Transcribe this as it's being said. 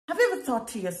thought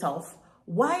to yourself,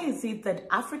 why is it that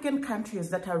African countries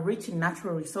that are rich in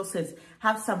natural resources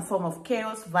have some form of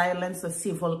chaos, violence, or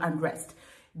civil unrest?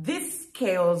 This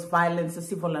chaos, violence, or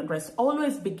civil unrest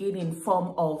always begin in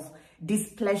form of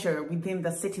displeasure within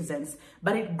the citizens,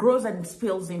 but it grows and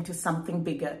spills into something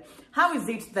bigger. How is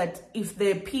it that if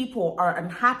the people are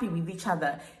unhappy with each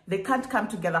other, they can't come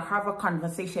together, have a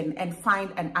conversation, and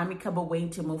find an amicable way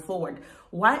to move forward?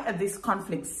 Why are these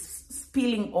conflicts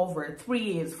spilling over 3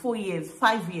 years, 4 years,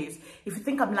 5 years? If you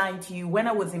think I'm lying to you, when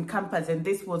I was in campus, and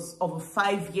this was over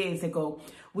 5 years ago,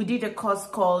 we did a course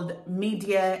called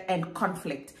Media and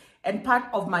Conflict. And part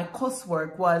of my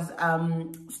coursework was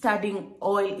studying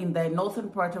oil in the northern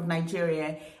part of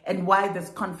Nigeria and why there's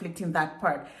conflict in that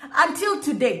part. Until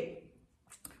today,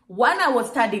 when I was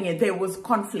studying it, there was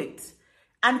conflict.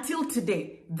 Until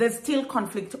today, there's still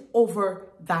conflict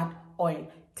over that oil.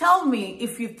 Tell me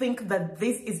if you think that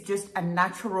this is just a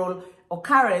natural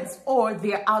occurrence or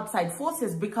they're outside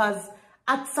forces, because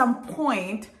at some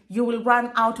point you will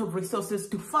run out of resources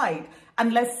to fight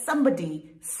unless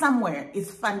somebody somewhere is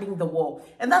funding the war.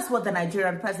 And that's what the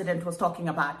Nigerian president was talking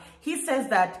about. He says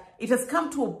that it has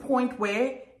come to a point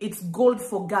where it's gold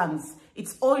for guns,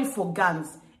 it's oil for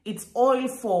guns, it's oil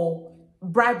for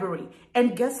bribery.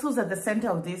 And guess who's at the center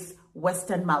of this?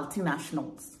 Western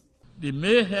multinationals. The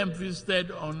mayhem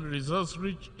visited on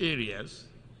resource-rich areas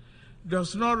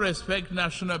does not respect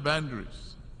national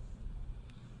boundaries.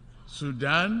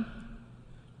 Sudan,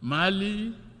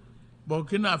 Mali,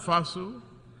 Burkina Faso,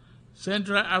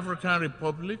 Central African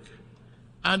Republic,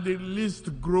 and the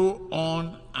list grow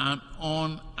on and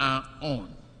on and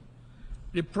on.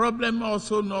 The problem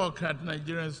also knocks at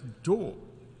Nigeria's door.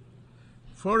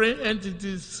 Foreign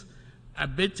entities are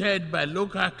baited by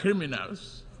local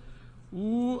criminals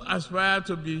who aspire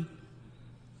to be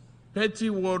petty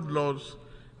warlords,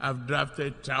 have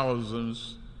drafted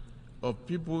thousands of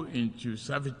people into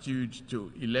servitude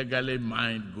to illegally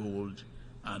mine gold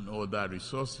and other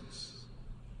resources.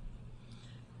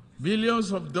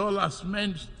 Billions of dollars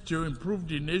meant to improve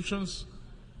the nation's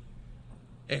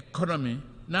economy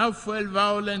now fuel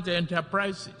violent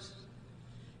enterprises.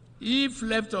 If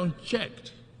left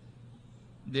unchecked,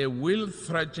 they will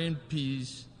threaten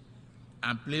peace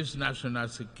and place national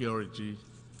security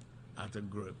at a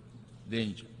grave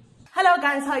danger. Hello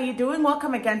guys, how are you doing?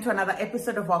 Welcome again to another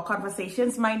episode of our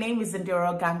conversations. My name is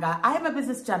Ndiro Ganga. I am a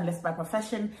business journalist by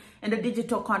profession and a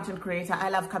digital content creator. I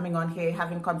love coming on here,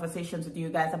 having conversations with you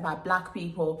guys about Black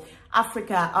people,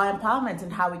 Africa, our empowerment,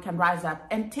 and how we can rise up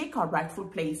and take our rightful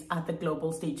place at the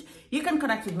global stage. You can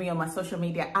connect with me on my social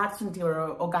media at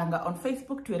Ndiro Oganga on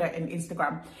Facebook, Twitter, and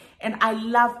Instagram. And I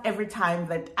love every time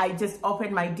that I just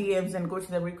open my DMs and go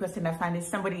to the request and I find it's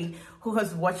somebody who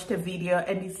has watched a video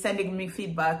and is sending me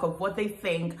feedback of what they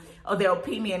think or their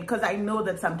opinion, because I know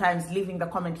that sometimes leaving the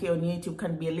comment here on YouTube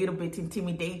can be a little bit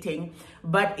intimidating,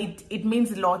 but it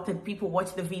means a lot that people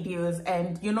watch the videos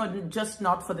and, you know, just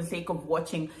not for the sake of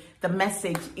watching, the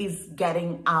message is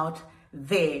getting out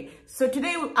there. So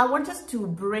today I want us to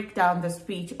break down the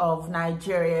speech of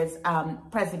Nigeria's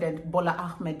President Bola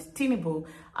Ahmed Tinubu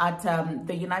at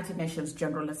the United Nations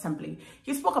General Assembly.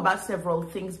 He spoke about several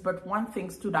things, but one thing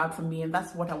stood out for me, and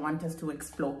that's what I want us to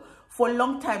explore. For a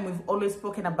long time, we've always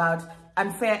spoken about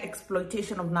unfair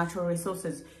exploitation of natural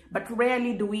resources, but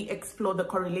rarely do we explore the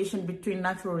correlation between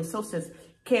natural resources,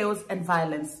 chaos, and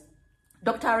violence.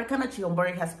 Dr. Arikana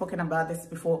Chiombori has spoken about this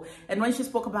before, and when she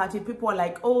spoke about it, people were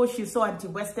like, oh, she's so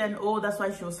anti-Western, oh, that's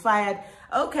why she was fired.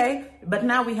 Okay, but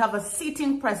now we have a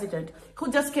sitting president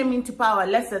who just came into power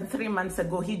less than 3 months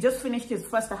ago. He just finished his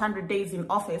first 100 days in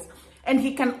office, and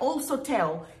he can also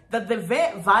tell that the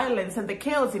violence and the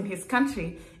chaos in his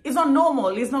country is not normal,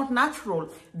 is not natural.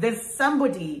 There's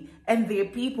somebody and there are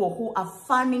people who are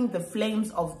fanning the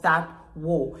flames of that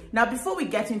war. Now, before we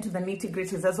get into the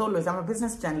nitty-gritties, as always, I'm a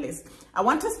business journalist. I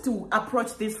want us to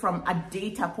approach this from a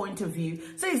data point of view.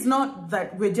 So it's not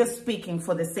that we're just speaking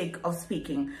for the sake of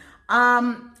speaking.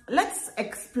 Let's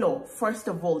explore, first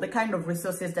of all, the kind of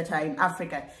resources that are in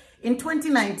Africa. In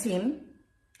 2019,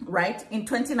 right? In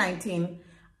 2019,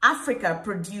 Africa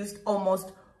produced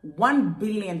almost 1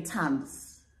 billion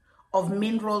tons of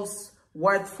minerals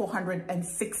worth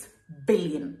 $406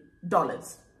 billion,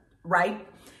 right?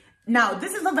 Now,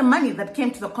 this is not the money that came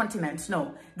to the continent,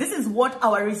 no. This is what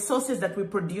our resources that we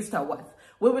produced are worth.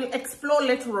 We will explore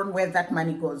later on where that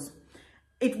money goes.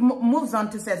 It moves on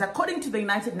to say, according to the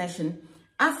United Nations,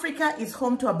 Africa is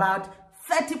home to about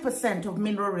 30% of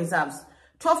mineral reserves,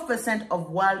 12% of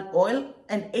world oil,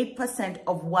 and 8%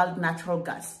 of world natural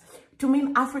gas. to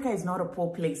mean Africa is not a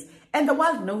poor place. And the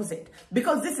world knows it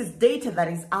because this is data that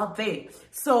is out there.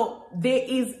 So there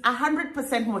is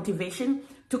 100% motivation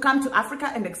to come to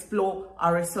Africa and explore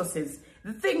our resources.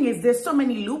 The thing is, there's so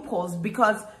many loopholes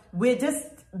because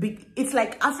it's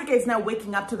like Africa is now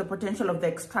waking up to the potential of the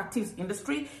extractive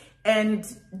industry, and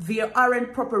there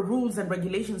aren't proper rules and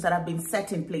regulations that have been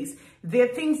set in place. There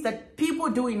are things that people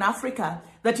do in Africa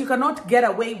that you cannot get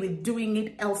away with doing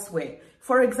it elsewhere.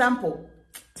 For example,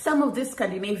 some of these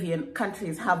Scandinavian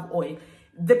countries have oil.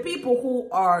 The people who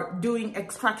are doing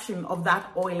extraction of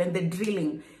that oil and the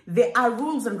drilling, there are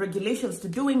rules and regulations to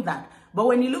doing that. But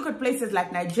when you look at places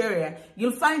like Nigeria,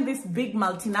 you'll find these big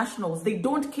multinationals, they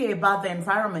don't care about the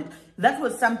environment. That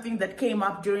was something that came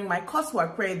up during my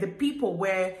coursework, where the people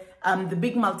where the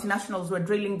big multinationals were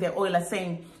drilling their oil are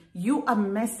saying, you are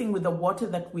messing with the water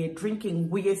that we're drinking.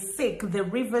 We are sick. The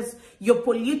rivers, you're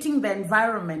polluting the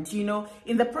environment. You know,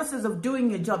 in the process of doing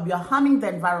your job, you're harming the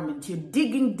environment. You're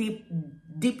digging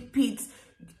deep pits.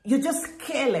 You're just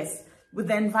careless with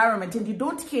the environment, and you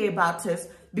don't care about us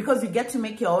because you get to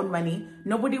make your own money.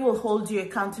 Nobody will hold you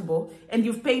accountable, and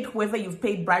you've paid whoever you've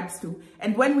paid bribes to.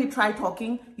 And when we try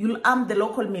talking, you'll arm the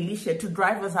local militia to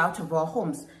drive us out of our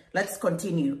homes. Let's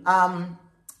continue.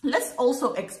 Let's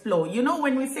also explore. You know,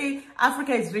 when we say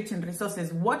Africa is rich in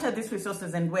resources, what are these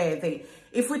resources and where are they?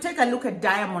 If we take a look at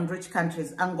diamond-rich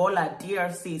countries, Angola,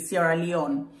 DRC, Sierra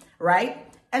Leone, right?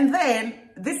 And then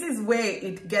this is where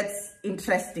it gets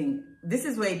interesting.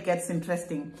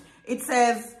 It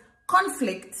says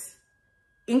conflict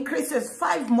increases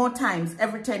 5 more times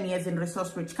every 10 years in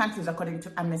resource-rich countries, according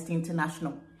to Amnesty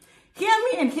International. Hear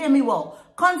me and hear me well.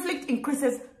 Conflict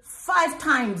increases 5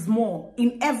 times more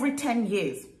in every 10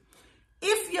 years.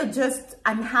 If you're just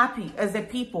unhappy as a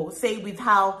people, say with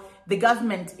how the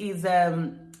government is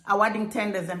awarding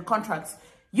tenders and contracts,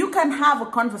 you can have a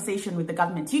conversation with the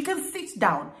government. You can sit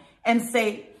down and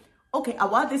say, okay,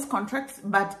 award these contracts,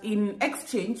 but in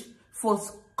exchange for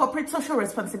corporate social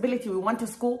responsibility, we want a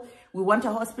school, we want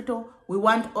a hospital, we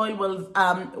want oil wells,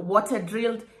 water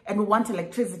drilled, and we want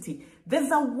electricity.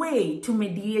 There's a way to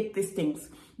mediate these things.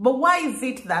 But why is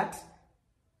it that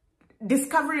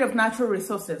discovery of natural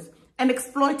resources and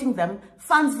exploiting them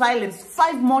funds violence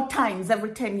 5 more times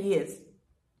every 10 years?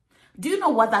 Do you know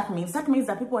what that means? That means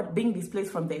that people are being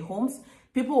displaced from their homes,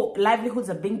 livelihoods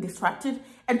are being disrupted,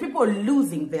 and people are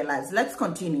losing their lives. Let's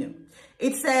continue.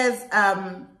 It says,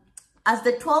 as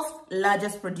the 12th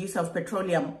largest producer of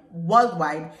petroleum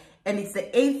worldwide, and it's the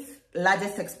 8th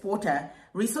largest exporter,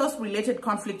 resource-related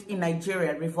conflict in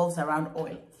Nigeria revolves around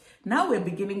oil. Now we're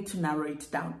beginning to narrow it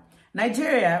down.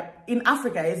 Nigeria in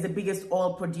Africa is the biggest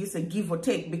oil producer, give or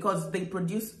take, because they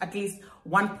produce at least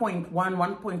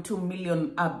 1.2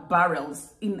 million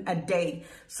barrels in a day.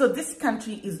 So this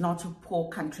country is not a poor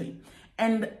country.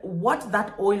 And what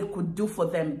that oil could do for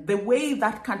them, the way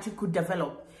that country could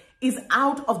develop, is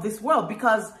out of this world,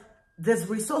 because there's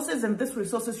resources, and these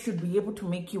resources should be able to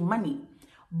make you money.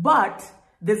 But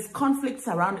there's conflicts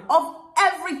around of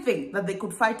everything that they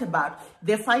could fight about.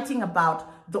 They're fighting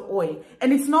about the oil.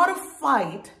 And it's not a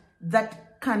fight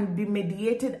that can be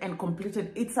mediated and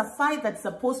completed. It's a fight that's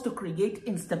supposed to create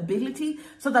instability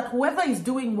so that whoever is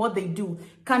doing what they do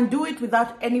can do it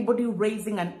without anybody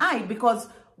raising an eye, because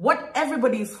what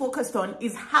everybody is focused on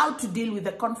is how to deal with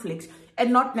the conflict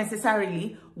and not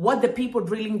necessarily what the people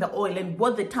drilling the oil and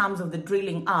what the terms of the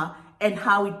drilling are and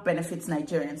how it benefits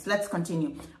Nigerians. Let's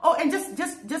continue. Oh, and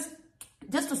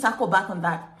just to circle back on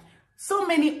that, so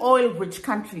many oil-rich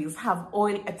countries have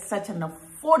oil at such an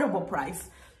affordable price,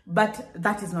 but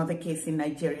that is not the case in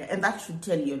Nigeria, and that should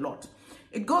tell you a lot.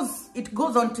 It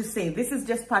goes on to say, this is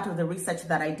just part of the research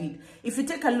that I did. If you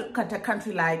take a look at a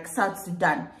country like South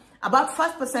Sudan, about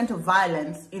 5% of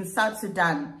violence in South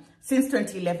Sudan since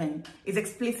 2011 is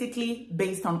explicitly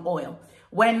based on oil.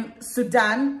 When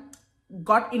Sudan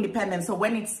got independence, so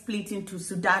when it split into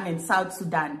Sudan and South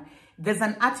Sudan, there's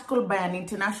an article by an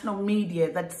international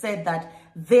media that said that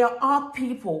there are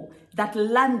people that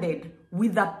landed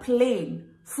with a plane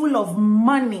full of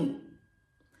money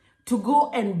to go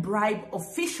and bribe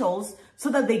officials so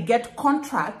that they get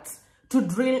contracts to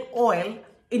drill oil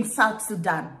in South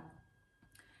Sudan.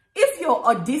 If you're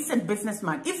a decent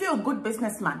businessman, if you're a good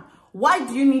businessman, why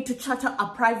do you need to charter a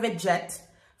private jet,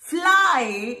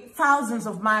 fly thousands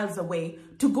of miles away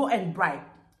to go and bribe?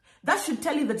 That should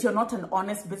tell you that you're not an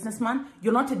honest businessman,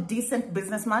 you're not a decent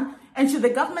businessman, and should the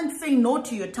government say no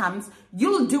to your terms,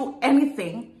 you'll do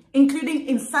anything, including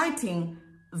inciting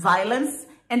violence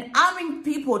and arming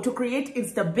people to create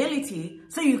instability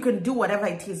so you can do whatever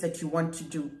it is that you want to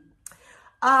do.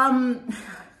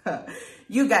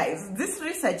 You guys, this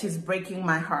research is breaking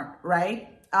my heart, right?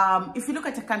 if you look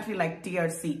at a country like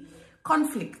DRC,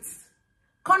 conflict.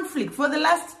 For the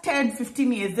last 10,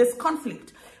 15 years, there's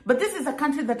conflict. But this is a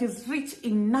country that is rich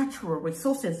in natural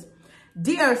resources.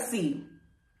 DRC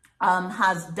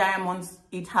has diamonds,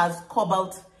 it has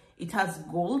cobalt, it has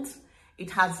gold, it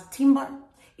has timber,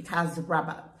 it has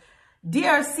rubber.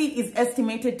 DRC is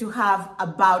estimated to have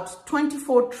about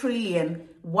 24 trillion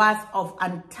worth of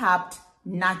untapped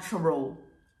natural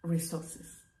resources.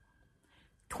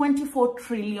 $24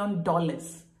 trillion.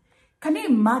 Can you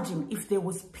imagine if there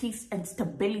was peace and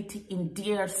stability in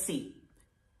DRC?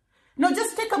 Now,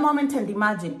 just take a moment and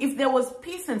imagine if there was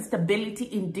peace and stability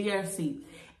in DRC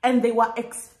and they were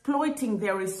exploiting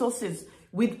their resources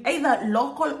with either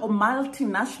local or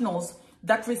multinationals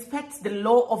that respects the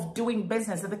law of doing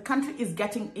business, and the country is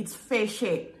getting its fair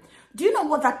share. Do you know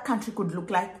what that country could look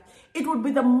like? It would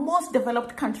be the most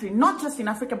developed country, not just in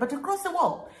Africa, but across the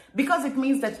world, because it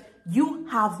means that you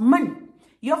have money.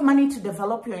 You have money to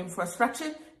develop your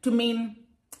infrastructure, to mean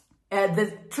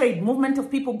the trade, movement of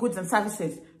people, goods and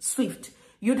services, SWIFT.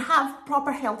 You'd have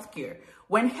proper healthcare.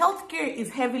 When healthcare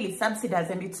is heavily subsidized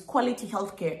and it's quality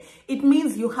healthcare, it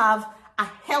means you have a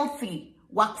healthy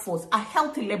workforce, a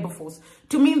healthy labor force,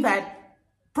 to mean that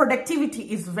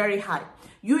productivity is very high.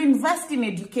 You invest in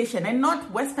education and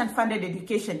not Western funded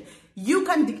education. You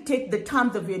can dictate the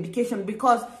terms of your education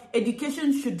because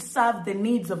education should serve the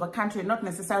needs of a country, not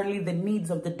necessarily the needs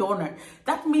of the donor.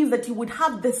 That means that you would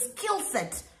have the skill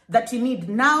set that you need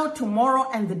now, tomorrow,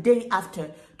 and the day after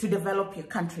to develop your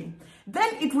country.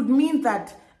 Then it would mean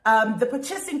that the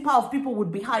purchasing power of people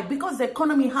would be high because the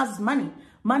economy has money.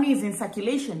 Money is in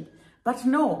circulation. But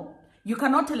no, you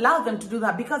cannot allow them to do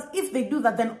that, because if they do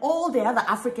that, then all the other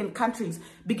African countries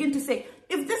begin to say,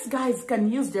 if these guys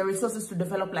can use their resources to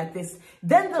develop like this,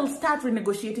 then they'll start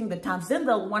renegotiating the terms, then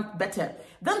they'll want better.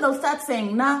 Then they'll start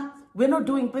saying, nah, we're not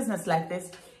doing business like this.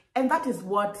 And that is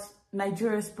what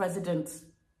Nigeria's president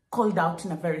called out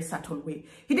in a very subtle way.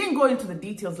 He didn't go into the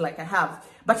details like I have,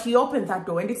 but he opened that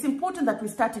door. And it's important that we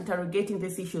start interrogating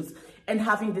these issues and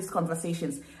having these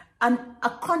conversations. And a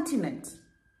continent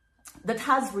that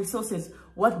has resources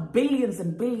worth billions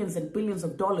and billions and billions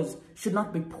of dollars should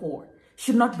not be poor,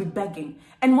 should not be begging.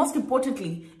 And most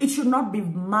importantly, it should not be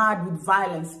mad with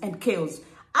violence and chaos.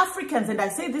 Africans, and I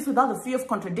say this without the fear of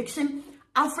contradiction,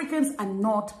 Africans are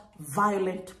not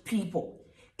violent people.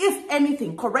 If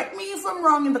anything, correct me if I'm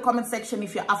wrong in the comment section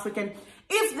if you're African,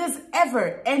 if there's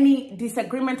ever any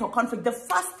disagreement or conflict, the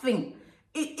first thing,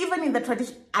 even in the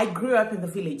tradition, I grew up in the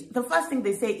village, the first thing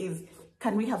they say is,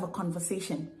 can we have a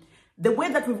conversation? The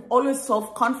way that we've always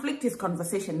solved conflict is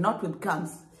conversation, not with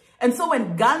guns. And so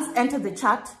when guns enter the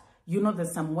chat, you know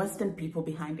there's some Western people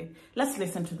behind it. Let's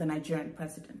listen to the Nigerian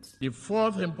president. The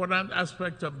fourth important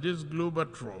aspect of this global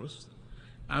trust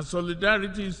and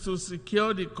solidarity is to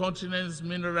secure the continent's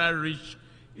mineral-rich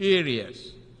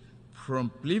areas from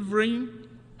plundering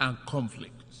and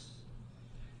conflicts.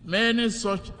 Many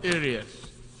such areas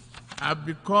have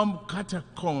become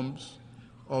catacombs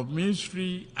of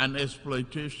misery and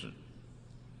exploitation.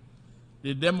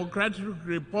 The Democratic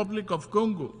Republic of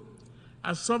Congo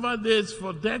has suffered this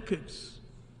for decades,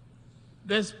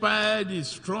 despite the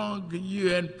strong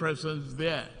UN presence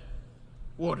there.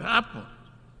 What happened?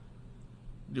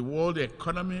 The world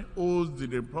economy owes the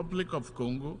Republic of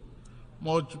Congo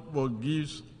much, but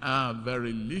gives her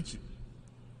very little.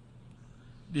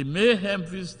 The mayhem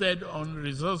visited on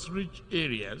resource-rich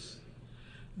areas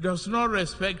does not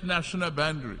respect national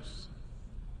boundaries.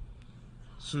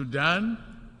 Sudan,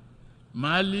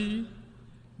 Mali,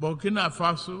 Burkina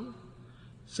Faso,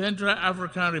 Central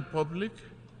African Republic,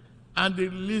 and the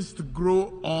list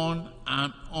grow on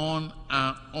and on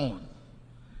and on.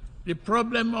 The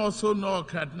problem also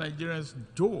knocks at Nigeria's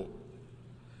door.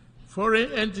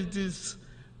 Foreign entities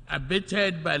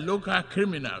abated by local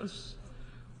criminals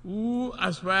who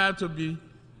aspire to be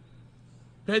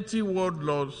petty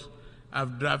warlords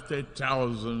have drafted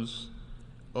thousands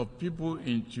of people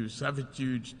into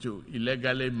servitude to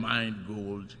illegally mine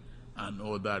gold and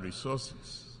other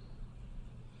resources.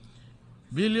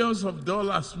 Billions of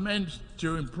dollars meant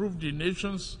to improve the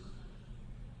nation's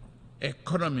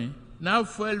economy now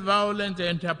fuel violent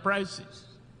enterprises.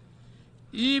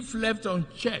 If left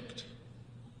unchecked,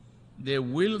 they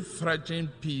will threaten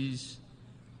peace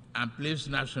and place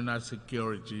national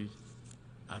security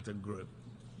at a grave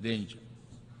danger.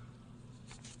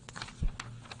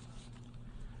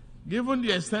 Given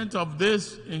the extent of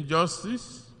this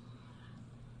injustice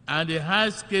and the high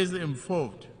scales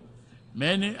involved,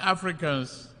 many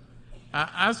Africans are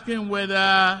asking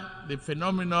whether the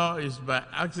phenomenon is by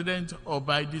accident or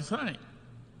by design.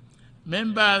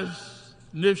 Members'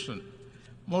 nations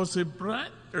must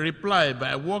reply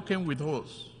by working with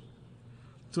hosts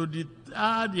to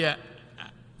deter their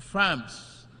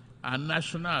farms and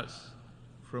nationals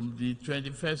from the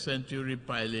 21st century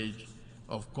pillage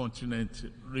of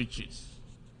continent riches.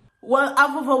 Well,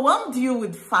 I've overwhelmed you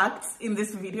with facts in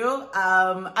this video.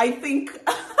 I think,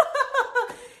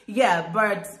 yeah,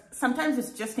 but sometimes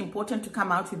it's just important to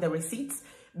come out with the receipts,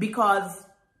 because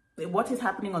what is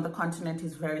happening on the continent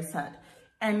is very sad.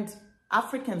 And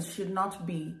Africans should not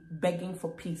be begging for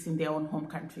peace in their own home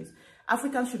countries.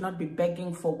 Africans should not be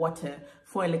begging for water,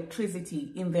 for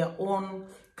electricity in their own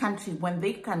country when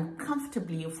they can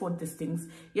comfortably afford these things.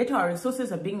 Yet our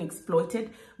resources are being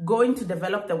exploited, going to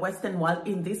develop the Western world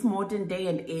in this modern day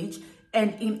and age.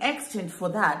 And in exchange for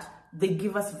that, they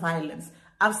give us violence.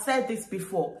 I've said this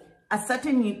before. A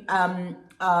certain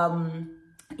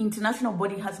international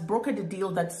body has brokered a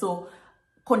deal that so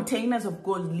containers of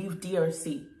gold leave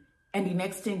DRC, and in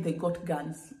exchange they got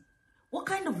guns. What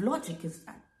kind of logic is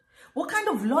that? What kind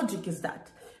of logic is that?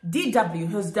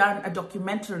 DW has done a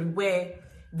documentary where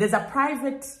there's a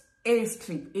private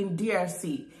airstrip in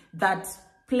DRC that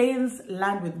planes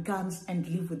land with guns and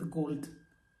leave with gold.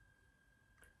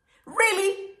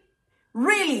 Really?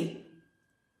 Really?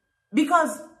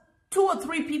 Because 2 or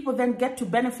 3 people then get to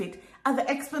benefit at the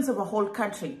expense of a whole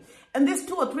country. And these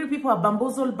 2 or 3 people are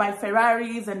bamboozled by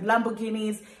Ferraris and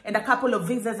Lamborghinis and a couple of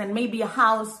visas and maybe a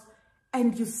house.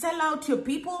 And you sell out your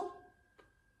people?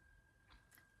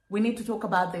 We need to talk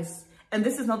about this. And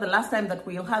this is not the last time that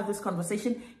we'll have this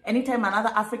conversation. Anytime another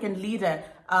African leader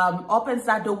opens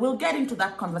that door, we'll get into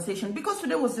that conversation, because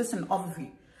today was just an overview.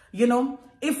 You know,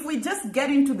 if we just get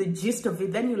into the gist of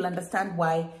it, then you'll understand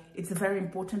why it's very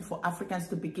important for Africans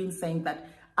to begin saying that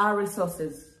our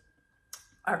resources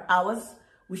are ours.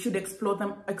 We should exploit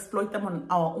them on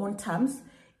our own terms,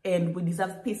 and we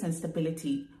deserve peace and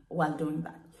stability while doing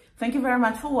that. Thank you very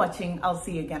much for watching. I'll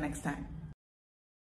see you again next time.